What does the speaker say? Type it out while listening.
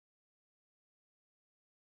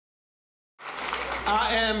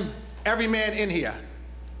I am every man in here.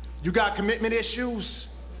 You got commitment issues?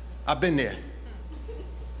 I've been there.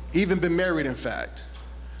 Even been married, in fact.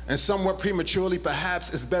 And somewhat prematurely,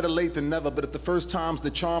 perhaps it's better late than never, but if the first time's the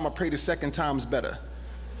charm, I pray the second time's better.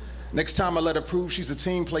 Next time I let her prove she's a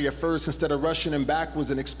team player first instead of rushing in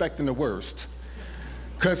backwards and expecting the worst.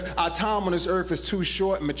 Because our time on this earth is too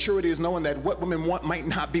short, and maturity is knowing that what women want might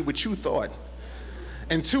not be what you thought.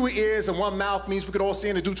 And 2 ears and 1 mouth means we could all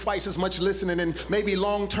stand to do twice as much listening, and maybe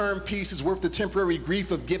long-term peace is worth the temporary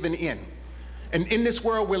grief of giving in. And in this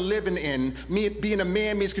world we're living in, being a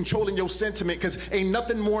man means controlling your sentiment, because ain't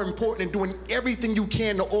nothing more important than doing everything you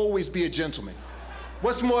can to always be a gentleman.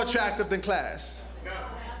 What's more attractive than class? No.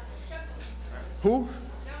 Who? No.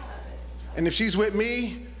 And if she's with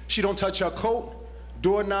me, she don't touch her coat,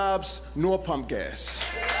 doorknobs, nor pump gas.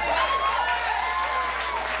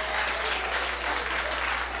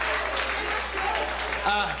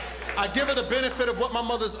 I give her the benefit of what my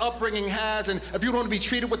mother's upbringing has, and if you don't want to be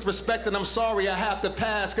treated with respect, then I'm sorry, I have to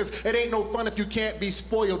pass, because it ain't no fun if you can't be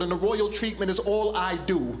spoiled, and the royal treatment is all I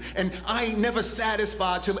do. And I ain't never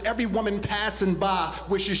satisfied till every woman passing by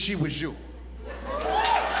wishes she was you.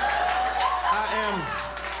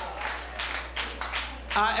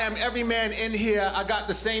 I am every man in here. I got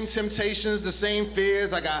the same temptations, the same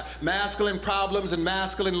fears. I got masculine problems and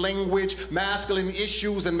masculine language, masculine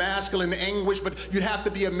issues and masculine anguish, but you'd have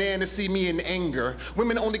to be a man to see me in anger.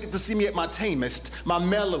 Women only get to see me at my tamest, my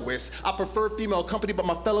mellowest. I prefer female company, but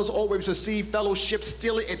my fellows always receive fellowship.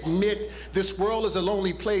 Still admit this world is a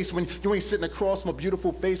lonely place when you ain't sitting across my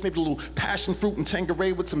beautiful face, maybe a little passion fruit and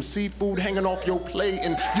Tanqueray with some seafood hanging off your plate,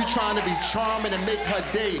 and you trying to be charming and make her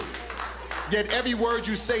day. Yet every word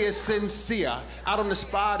you say is sincere. I don't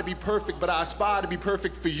aspire to be perfect, but I aspire to be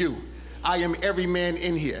perfect for you. I am every man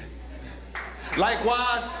in here.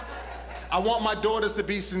 Likewise, I want my daughters to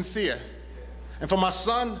be sincere. And for my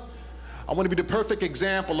son, I want to be the perfect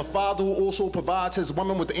example, a father who also provides his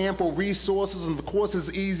woman with ample resources, and of course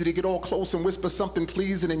it's easy to get all close and whisper something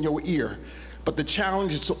pleasing in your ear. But the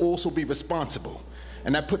challenge is to also be responsible.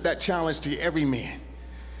 And I put that challenge to every man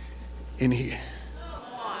in here.